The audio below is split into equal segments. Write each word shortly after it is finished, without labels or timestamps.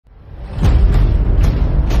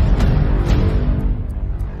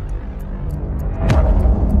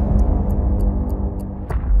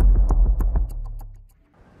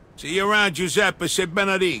See you around, Giuseppe. Say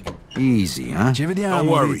Benedict. Easy, huh? Don't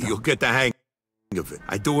worry, you'll get the hang of it.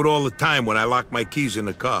 I do it all the time when I lock my keys in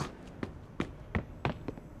the car.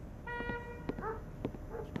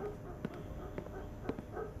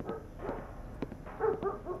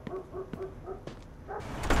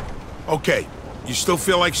 Okay, you still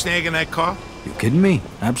feel like snagging that car? You kidding me?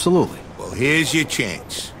 Absolutely. Well, here's your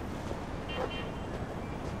chance.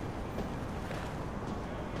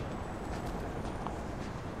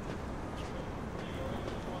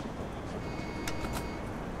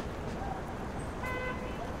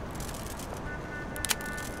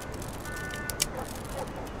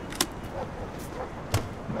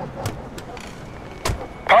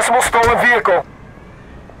 Possible stolen vehicle.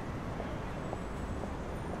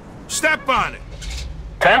 Step on it.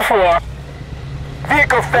 10-4.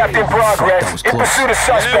 Vehicle theft in progress. In pursuit of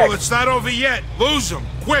suspect. Yeah, well, it's not over yet. Lose him,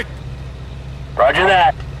 quick. Roger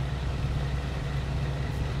that.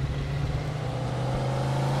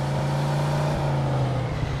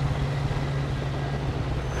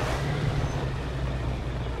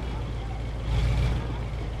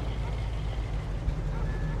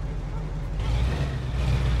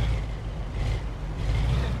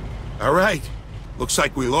 All right. Looks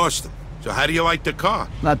like we lost him. So how do you like the car?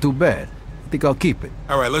 Not too bad. I think I'll keep it.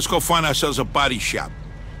 All right, let's go find ourselves a body shop.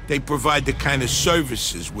 They provide the kind of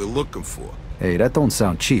services we're looking for. Hey, that don't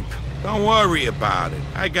sound cheap. Don't worry about it.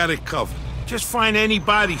 I got it covered. Just find any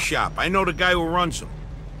body shop. I know the guy who runs them.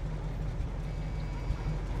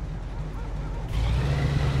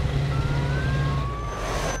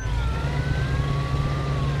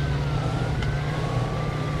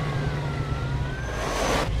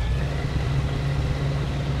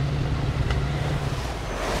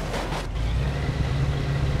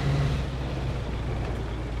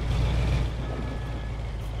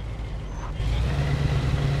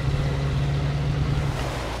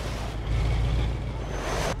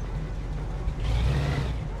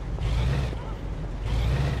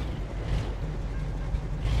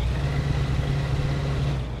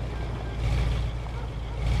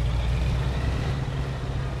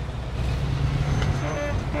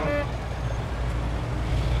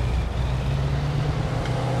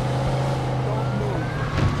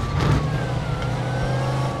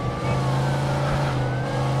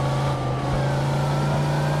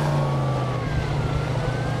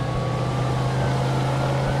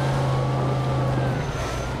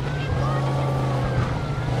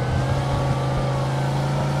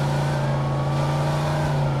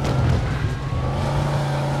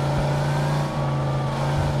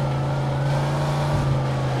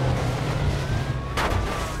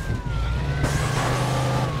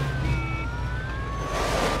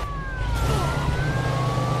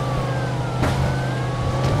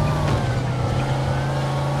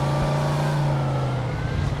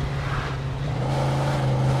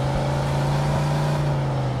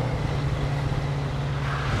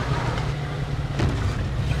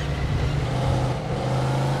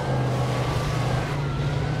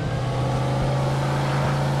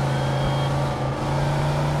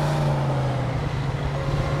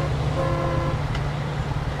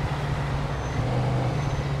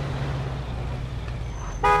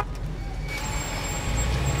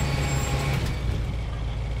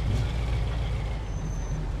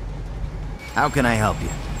 How can I help you?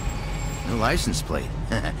 No license plate.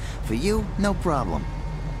 For you, no problem.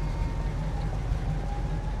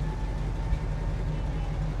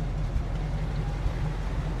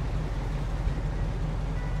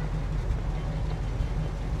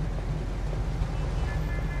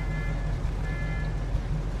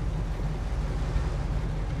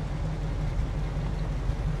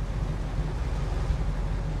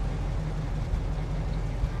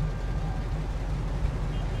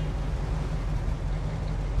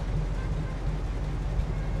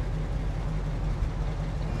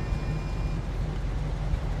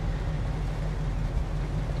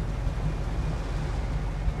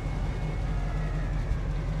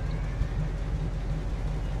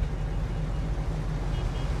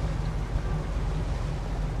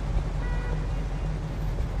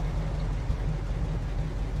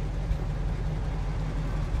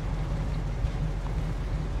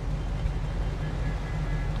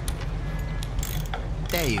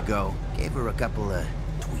 There you go. Gave her a couple of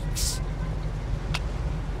tweaks.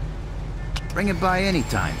 Bring it by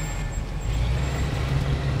anytime.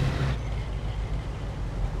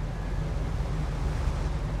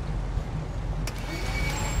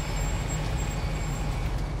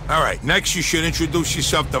 All right, next you should introduce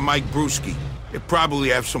yourself to Mike Brewski. He'll probably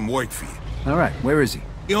have some work for you. All right, where is he?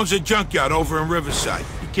 He owns a junkyard over in Riverside.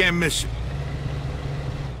 You can't miss it.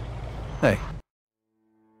 Hey,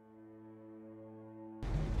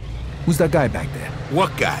 Who's that guy back there?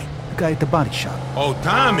 What guy? The guy at the body shop. Oh,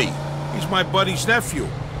 Tommy. He's my buddy's nephew.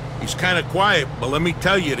 He's kind of quiet, but let me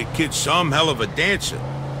tell you, the kid's some hell of a dancer.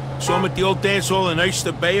 Saw him at the old dance hall in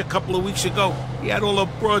Oyster Bay a couple of weeks ago. He had all the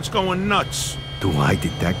broads going nuts. Do I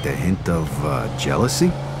detect a hint of,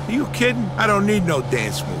 jealousy? Are you kidding? I don't need no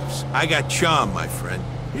dance moves. I got charm, my friend.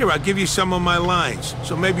 Here, I'll give you some of my lines,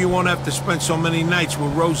 so maybe you won't have to spend so many nights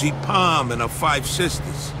with Rosie Palm and her 5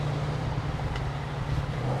 sisters.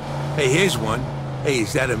 Hey, here's one. Hey,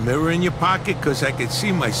 is that a mirror in your pocket? 'Cause I can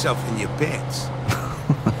see myself in your pants.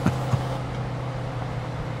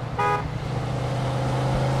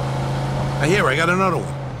 Here, I got another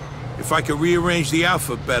one. If I could rearrange the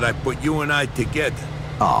alphabet, I'd put you and I together.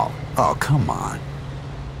 Oh, come on.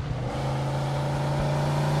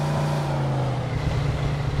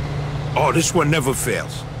 Oh, this one never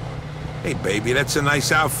fails. Hey, baby, that's a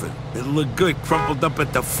nice outfit. It'll look good crumpled up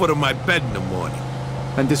at the foot of my bed in the morning.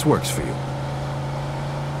 And this works for you.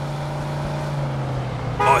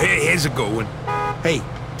 Oh, here's a good one. Hey,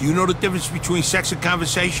 do you know the difference between sex and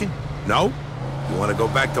conversation? No? You want to go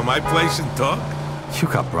back to my place and talk? You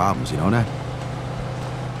got problems, you know that?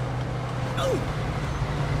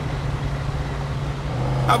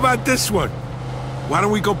 How about this one? Why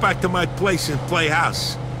don't we go back to my place and play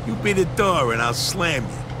house? You be the door and I'll slam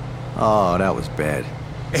you. Oh, that was bad.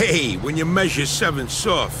 Hey, when you measure 7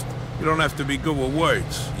 soft, you don't have to be good with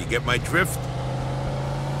words. You get my drift?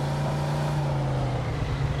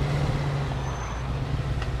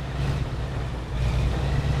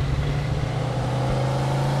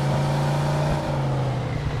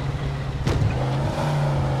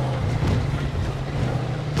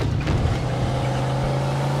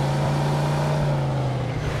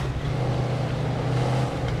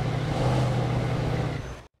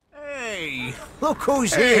 Look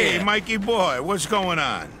who's Hey, here. Mikey boy, what's going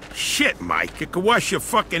on? Shit, Mike, you can wash your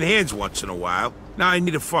fucking hands once in a while. Now I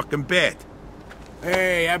need a fucking bed.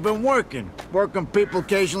 Hey, I've been working. Working people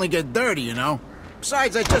occasionally get dirty, you know?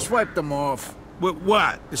 Besides, I just wiped them off. With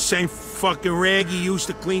what? The same fucking rag you used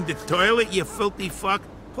to clean the toilet, you filthy fuck?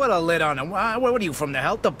 Put a lid on them. What are you, from the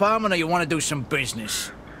health department, or you want to do some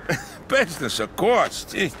business? Business, of course.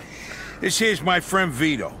 This here's my friend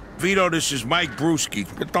Vito. Vito, this is Mike Brewski,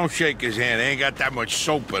 but don't shake his hand. I ain't got that much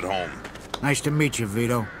soap at home. Nice to meet you,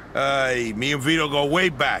 Vito. Me and Vito go way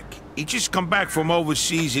back. He just come back from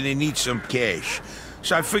overseas and he needs some cash.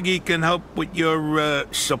 So I figure he can help with your,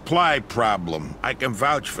 supply problem. I can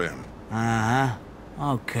vouch for him. Uh-huh.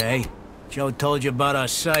 Okay. Joe told you about our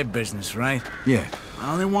side business, right? Yeah.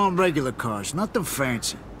 I only want regular cars, nothing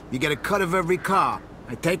fancy. You get a cut of every car.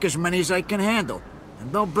 I take as many as I can handle.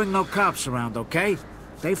 And don't bring no cops around, okay?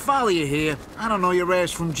 They follow you here. I don't know your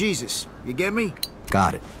ass from Jesus. You get me?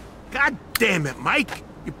 Got it. God damn it, Mike!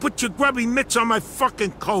 You put your grubby mitts on my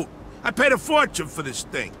fucking coat. I paid a fortune for this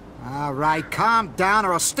thing. All right, calm down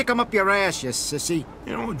or I'll stick 'em up your ass, you sissy.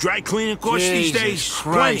 You know, dry cleaning costs these Jesus days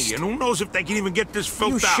Christ. plenty, and who knows if they can even get this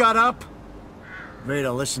filth You out. shut up.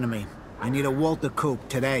 Vito, listen to me. I need a Walter coupe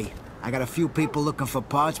today. I got a few people looking for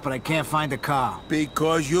parts, but I can't find a car.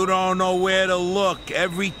 Because you don't know where to look.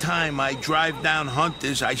 Every time I drive down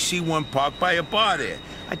Hunter's, I see one parked by a bar there.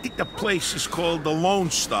 I think the place is called the Lone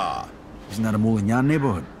Star. Isn't that a Moulignan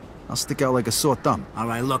neighborhood? I'll stick out like a sore thumb. All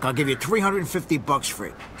right, look, I'll give you $350 for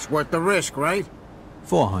it. It's worth the risk, right?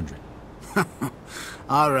 400.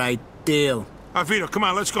 All right, deal. Vito, come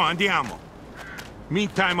on, let's go. Andiamo.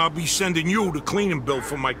 Meantime, I'll be sending you the cleaning bill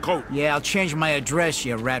for my coat. Yeah, I'll change my address,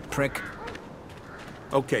 you rat prick.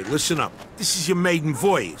 Okay, listen up. This is your maiden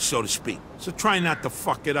voyage, so to speak. So try not to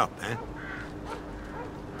fuck it up, eh?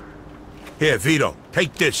 Here, Vito,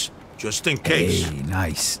 take this, just in case. Hey,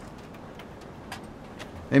 nice.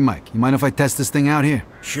 Hey, Mike, you mind if I test this thing out here?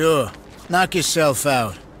 Sure. Knock yourself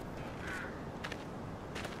out.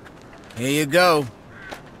 Here you go.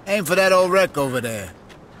 Aim for that old wreck over there.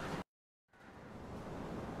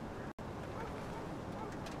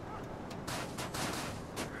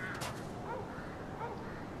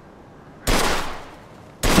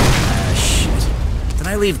 Did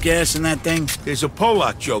I leave gas in that thing? There's a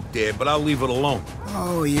Polak joke there, but I'll leave it alone.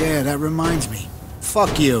 Oh, yeah, that reminds me.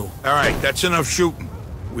 Fuck you. All right, that's enough shooting.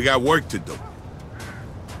 We got work to do.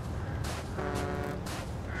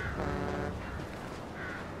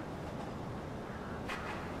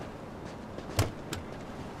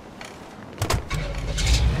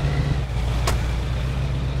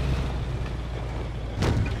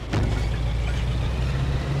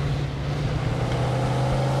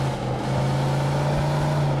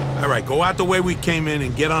 All right, go out the way we came in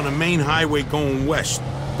and get on the main highway going west.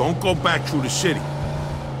 Don't go back through the city.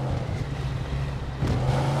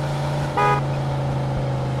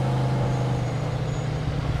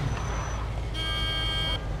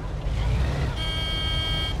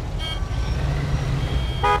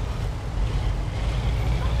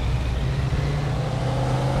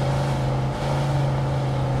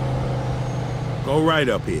 all right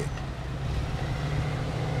up here.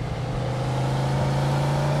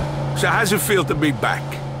 So how's it feel to be back?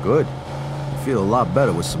 Good. I feel a lot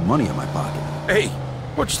better with some money in my pocket. Hey,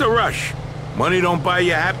 what's the rush? Money don't buy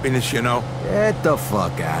you happiness, you know. Get the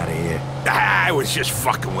fuck out of here. I was just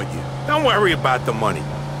fucking with you. Don't worry about the money.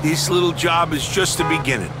 This little job is just the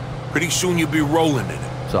beginning. Pretty soon you'll be rolling in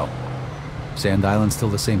it. So, Sand Island's still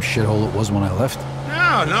the same shithole it was when I left?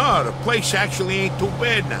 No, the place actually ain't too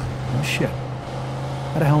bad now. Oh, shit.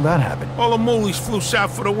 How the hell did that happen? All the moolies flew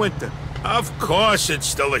south for the winter. Of course it's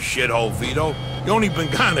still a shithole, Vito. You only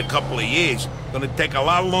been gone a couple of years. Gonna take a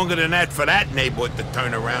lot longer than that for that neighborhood to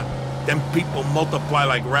turn around. Them people multiply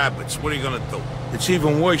like rabbits. What are you gonna do? It's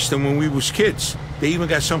even worse than when we was kids. They even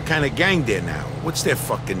got some kind of gang there now. What's their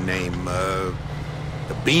fucking name? The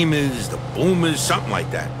Beamers, the Boomers, something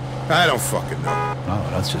like that. I don't fucking know. Oh,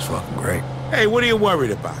 that's just fucking great. Hey, what are you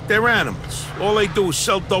worried about? They're animals. All they do is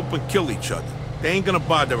sell dope and kill each other. They ain't gonna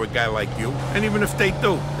bother a guy like you. And even if they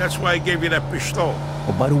do, that's why I gave you that pistol.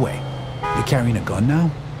 Oh, by the way, you're carrying a gun now?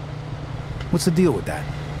 What's the deal with that?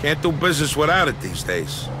 Can't do business without it these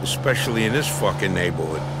days. Especially in this fucking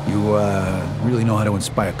neighborhood. You, really know how to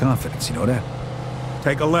inspire confidence, you know that?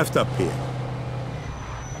 Take a left up here.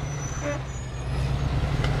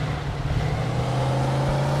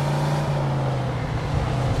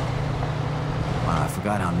 Wow, I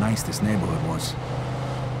forgot how nice this neighborhood was.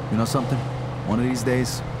 You know something? One of these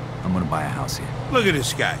days, I'm gonna buy a house here. Look at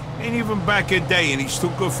this guy. Ain't even back in day and he's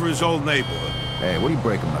too good for his old neighborhood. Hey, what are you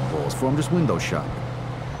breaking my balls for? I'm just window shopping.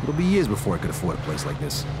 It'll be years before I could afford a place like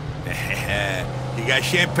this. You got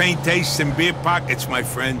champagne tastes and beer pockets, my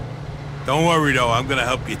friend. Don't worry, though. I'm gonna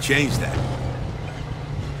help you change that.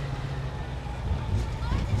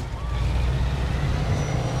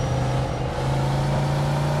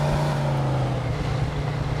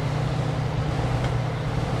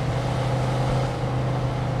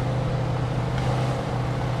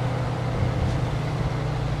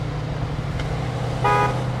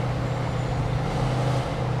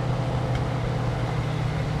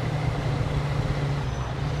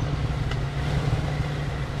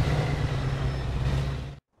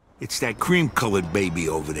 It's that cream-colored baby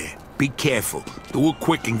over there. Be careful. Do it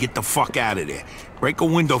quick and get the fuck out of there. Break a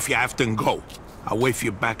window if you have to and go. I'll wait for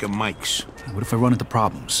you back at Mike's. What if I run into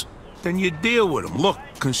problems? Then you deal with them. Look,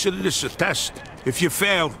 consider this a test. If you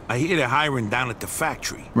fail, I hear they're hiring down at the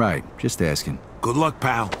factory. Right, just asking. Good luck,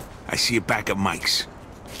 pal. I see you back at Mike's.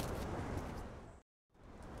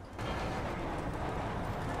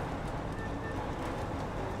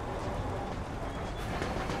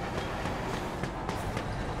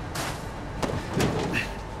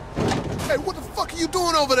 Hey, what the fuck are you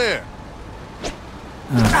doing over there?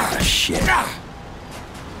 Ah, shit.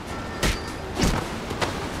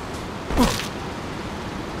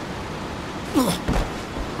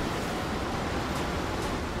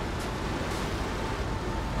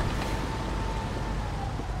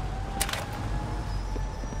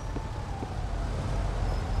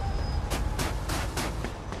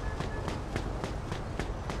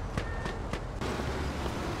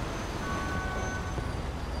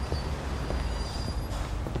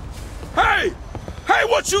 Hey! Hey,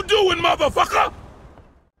 what you doing, motherfucker?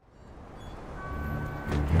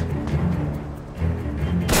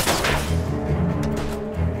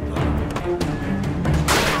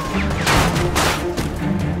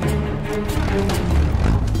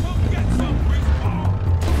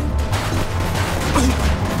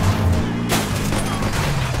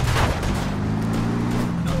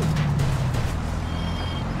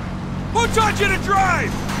 Who taught you to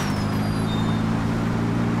drive?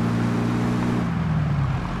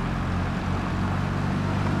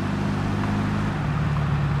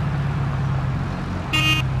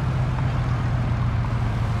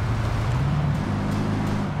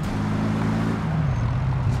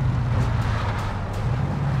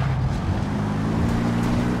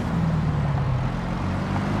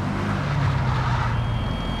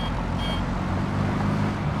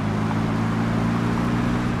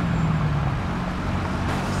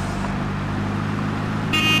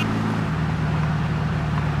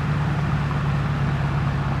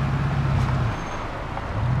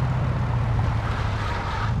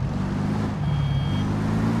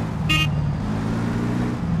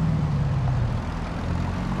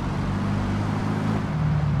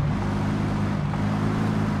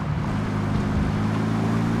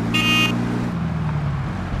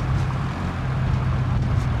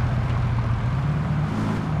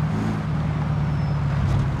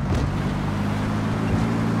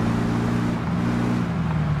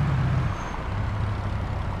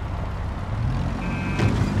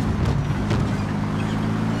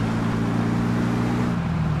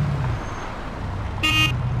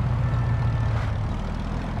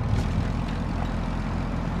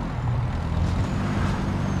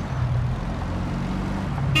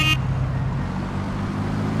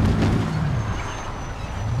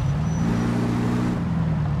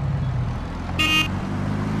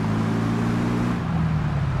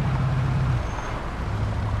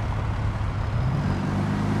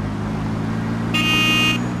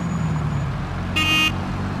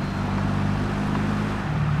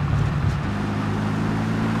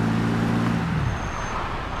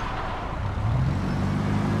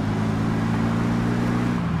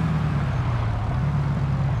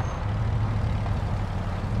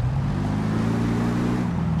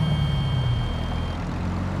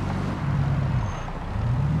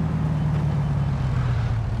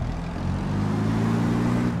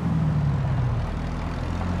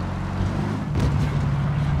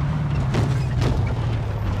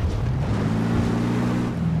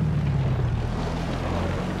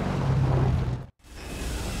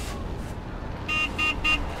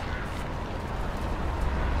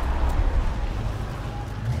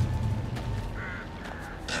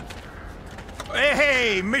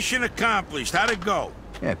 Hey, mission accomplished. How'd it go?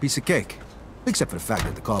 Yeah, piece of cake. Except for the fact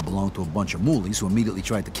that the car belonged to a bunch of moolies who immediately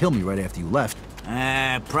tried to kill me right after you left.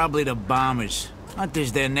 Probably the bombers.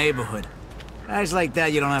 Hunter's their neighborhood. Guys like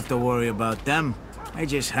that, you don't have to worry about them. They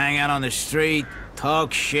just hang out on the street,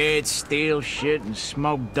 talk shit, steal shit, and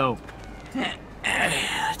smoke dope.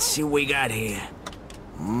 Let's see what we got here.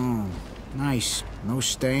 Nice. No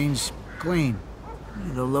stains. Clean.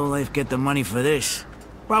 The lowlife get the money for this.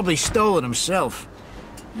 Probably stole it himself.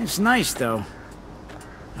 It's nice, though.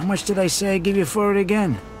 How much did I say I'd give you for it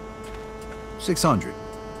again? 600.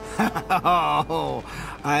 Oh,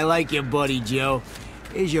 I like your buddy, Joe.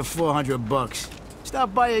 Here's your 400 bucks.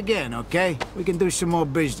 Stop by again, okay? We can do some more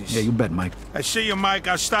business. Yeah, you bet, Mike. I see you, Mike.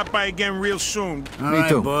 I'll stop by again real soon. All Me right,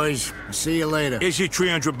 too. boys. I'll see you later. Here's your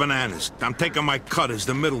 300 bananas. I'm taking my cut as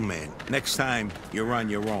the middleman. Next time, you're on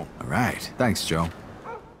your own. All right. Thanks, Joe.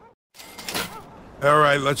 All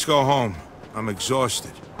right, let's go home. I'm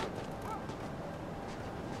exhausted.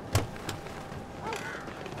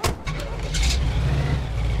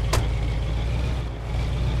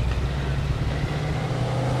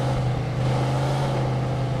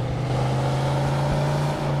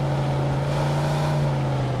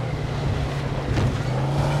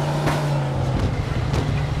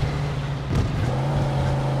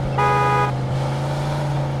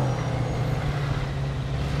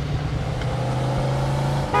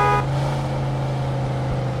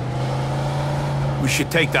 We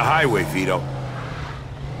should take the highway, Vito.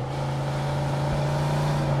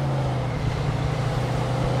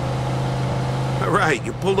 All right,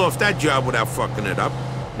 you pulled off that job without fucking it up.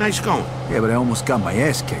 Nice going. Yeah, but I almost got my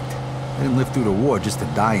ass kicked. I didn't live through the war just to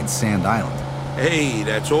die in Sand Island. Hey,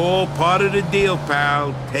 that's all part of the deal,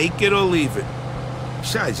 pal. Take it or leave it.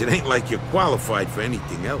 Besides, it ain't like you're qualified for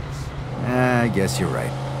anything else. I guess you're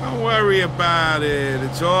right. Don't worry about it.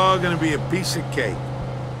 It's all gonna be a piece of cake.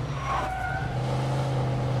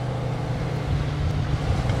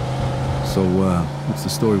 So, what's the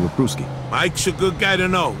story with Brewski? Mike's a good guy to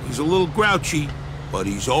know. He's a little grouchy, but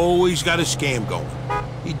he's always got a scam going.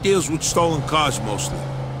 He deals with stolen cars mostly.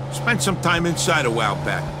 Spent some time inside a while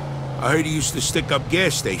back. I heard he used to stick up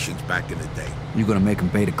gas stations back in the day. You gonna make him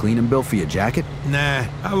pay the cleaning bill for your jacket? Nah,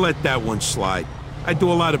 I'll let that one slide. I do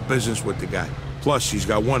a lot of business with the guy. Plus, he's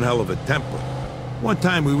got one hell of a temper. One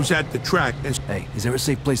time we was at the track and... Hey, is there a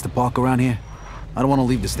safe place to park around here? I don't want to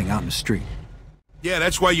leave this thing out in the street. Yeah,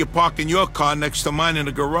 that's why you're parking your car next to mine in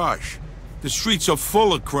the garage. The streets are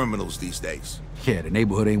full of criminals these days. Yeah, the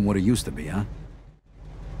neighborhood ain't what it used to be, huh?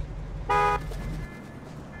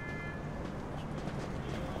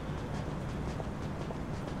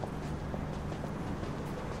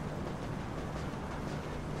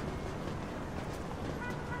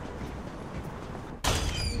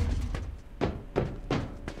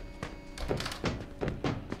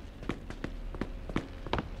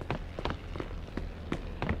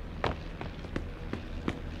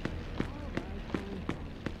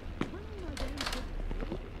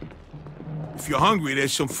 If you're hungry,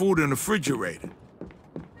 there's some food in the refrigerator.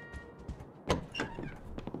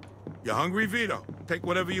 You hungry, Vito? Take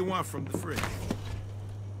whatever you want from the fridge.